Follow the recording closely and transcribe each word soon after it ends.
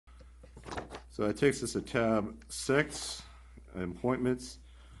So that takes us to tab 6, appointments.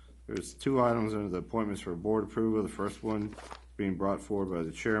 There's 2 items under the appointments for board approval. The first one being brought forward by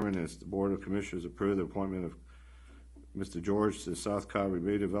the chairman is the Board of Commissioners approve the appointment of Mr. George to the South Cobb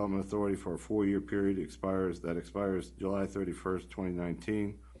Redevelopment Authority for a 4-year period that expires July 31st,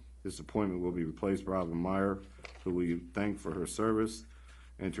 2019. This appointment will be replaced Robin Meyer, who we thank for her service,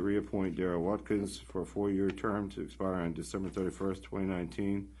 and to reappoint Darrell Watkins for a 4-year term to expire on December 31st,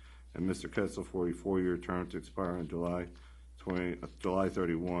 2019, and Mr. Ketzel for a 4-year term to expire on July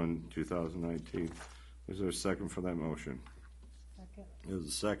 31, 2019. Is there a second for that motion? Second. There's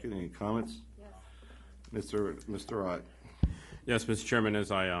a second. Any comments? Yes. Mr. Ott. Yes, Mr. Chairman,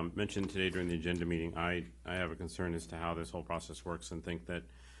 as I mentioned today during the agenda meeting, I have a concern as to how this whole process works and think that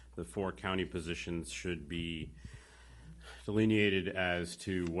the 4 county positions should be delineated as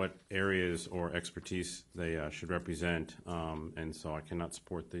to what areas or expertise they should represent, and so I cannot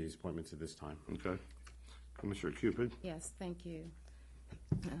support these appointments at this time. Okay. Commissioner Cupid? Yes, thank you.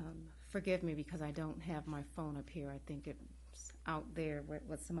 Forgive me because I don't have my phone up here. I think it's out there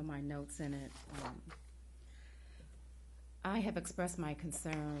with some of my notes in it. I have expressed my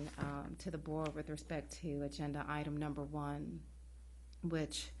concern to the board with respect to agenda item number 1,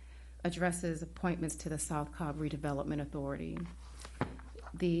 which addresses appointments to the South Cobb Redevelopment Authority.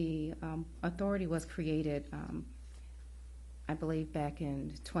 The authority was created, I believe, back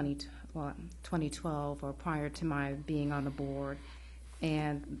in 2012 or prior to my being on the board,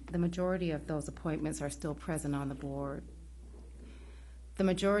 and the majority of those appointments are still present on the board. The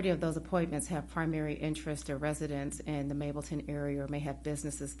majority of those appointments have primary interest or residents in the Mableton area or may have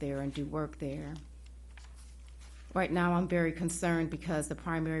businesses there and do work there. Right now, I'm very concerned because the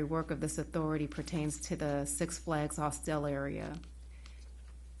primary work of this authority pertains to the Six Flags Austell area.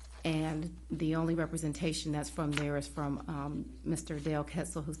 And the only representation that's from there is from Mr. Dale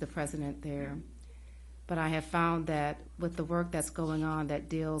Ketzel, who's the president there. But I have found that with the work that's going on that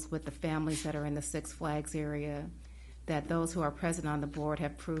deals with the families that are in the Six Flags area, that those who are present on the board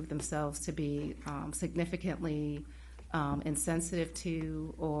have proved themselves to be significantly insensitive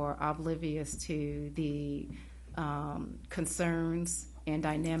to or oblivious to the concerns and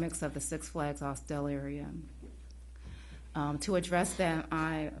dynamics of the Six Flags Austell area. To address that,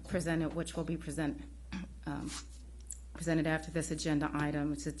 I presented, which will be presented after this agenda item,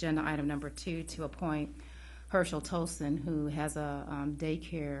 which is agenda item number 2, to appoint Herschel Tolson, who has a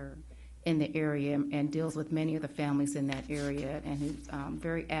daycare in the area and deals with many of the families in that area, and who's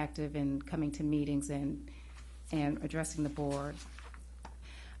very active in coming to meetings and addressing the board.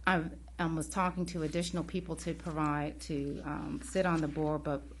 I was talking to additional people to sit on the board,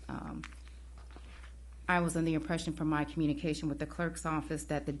 but I was under the impression from my communication with the clerk's office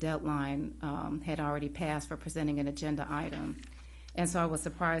that the deadline had already passed for presenting an agenda item. And so I was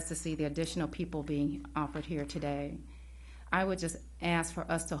surprised to see the additional people being offered here today. I would just ask for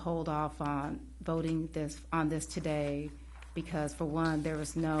us to hold off on voting on this today because, for one, there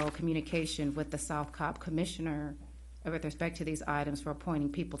was no communication with the South Cobb Commissioner with respect to these items for appointing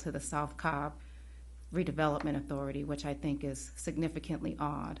people to the South Cobb Redevelopment Authority, which I think is significantly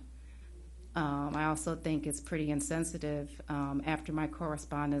odd. I also think it's pretty insensitive after my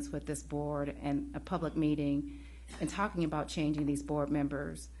correspondence with this board and a public meeting and talking about changing these board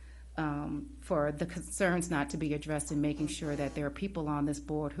members for the concerns not to be addressed and making sure that there are people on this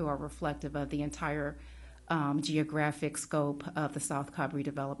board who are reflective of the entire geographic scope of the South Cobb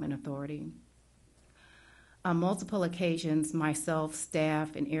Redevelopment Authority. On multiple occasions, myself,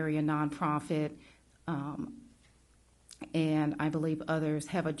 staff, an area nonprofit, and I believe others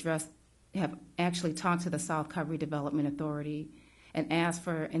have actually talked to the South Cobb Redevelopment Authority and asked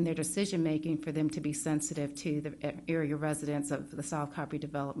for, in their decision making, for them to be sensitive to the area residents of the South Cobb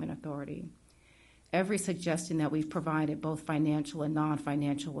Redevelopment Authority. Every suggestion that we've provided, both financial and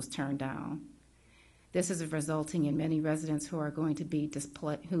non-financial, was turned down. This is resulting in many residents who are going to be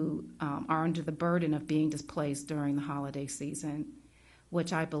who are under the burden of being displaced during the holiday season,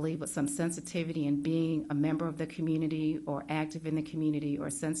 which I believe with some sensitivity in being a member of the community or active in the community or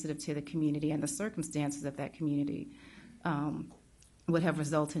sensitive to the community and the circumstances of that community would have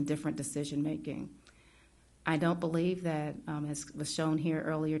resulted in different decision making. I don't believe that, as was shown here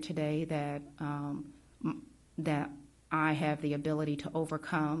earlier today, that that I have the ability to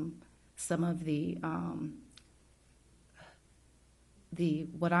overcome some of the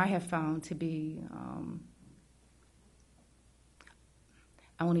what I have found to be,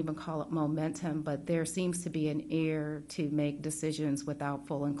 I won't even call it momentum, but there seems to be an air to make decisions without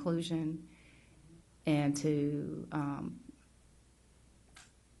full inclusion and to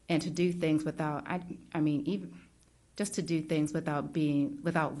do things without, I mean, even just to do things without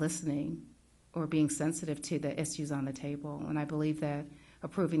listening or being sensitive to the issues on the table. And I believe that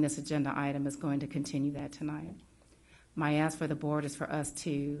approving this agenda item is going to continue that tonight. My ask for the board is for us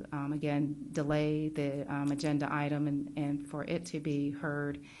to, again, delay the agenda item and for it to be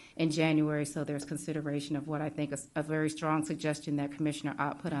heard in January, so there's consideration of what I think is a very strong suggestion that Commissioner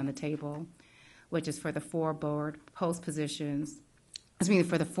Ott put on the table, which is for the four board positions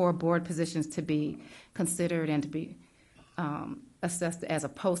to be considered and to be assessed as a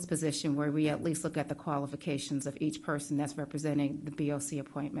post position, where we at least look at the qualifications of each person that's representing the BOC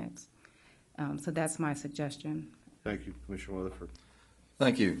appointments. So that's my suggestion. Thank you, Commissioner Weatherford.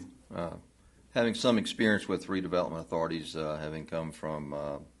 Thank you. Having some experience with redevelopment authorities, having come from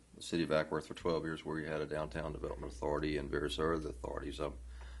the city of Ackworth for 12 years, where you had a downtown development authority and various other authorities, I'm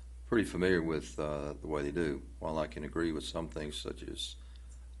pretty familiar with the way they do. While I can agree with some things, such as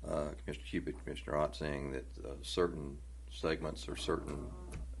Commissioner Cupid, Commissioner Ott saying that certain segments or certain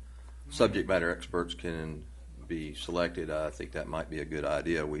subject matter experts can be selected, I think that might be a good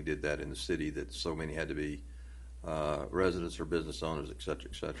idea. We did that in the city, that so many had to be residents or business owners, et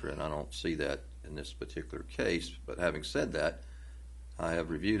cetera, and I don't see that in this particular case. But having said that, I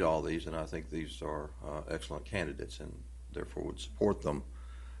have reviewed all these, and I think these are excellent candidates, and therefore would support them.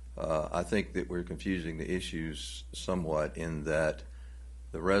 I think that we're confusing the issues somewhat, in that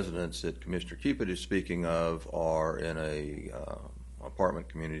the residents that Commissioner Cupid is speaking of are in a apartment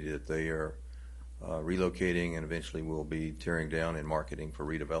community that they are relocating and eventually will be tearing down and marketing for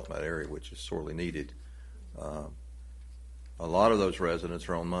redevelopment area, which is sorely needed. A lot of those residents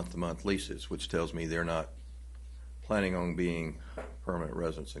are on month-to-month leases, which tells me they're not planning on being permanent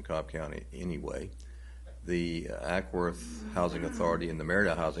residents in Cobb County anyway. The Ackworth Housing Authority and the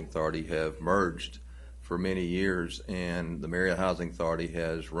Marriott Housing Authority have merged for many years, and the Marriott Housing Authority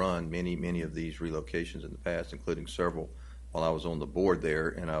has run many of these relocations in the past, including several while I was on the board there,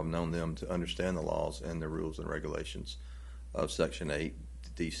 and I've known them to understand the laws and the rules and regulations of Section 8,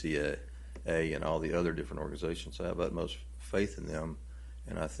 DCA, and all the other different organizations. I have utmost faith in them,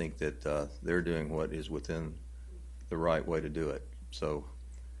 and I think that they're doing what is within the right way to do it. So,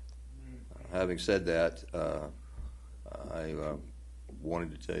 having said that, I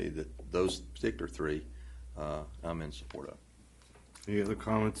wanted to tell you that those particular three I'm in support of. Any other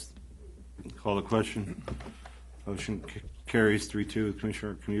comments? Call the question. Motion carries 3-2 with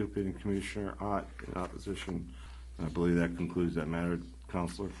Commissioner Cupid and Commissioner Ott in opposition. I believe that concludes that matter,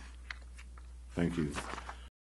 Counselor. Thank you.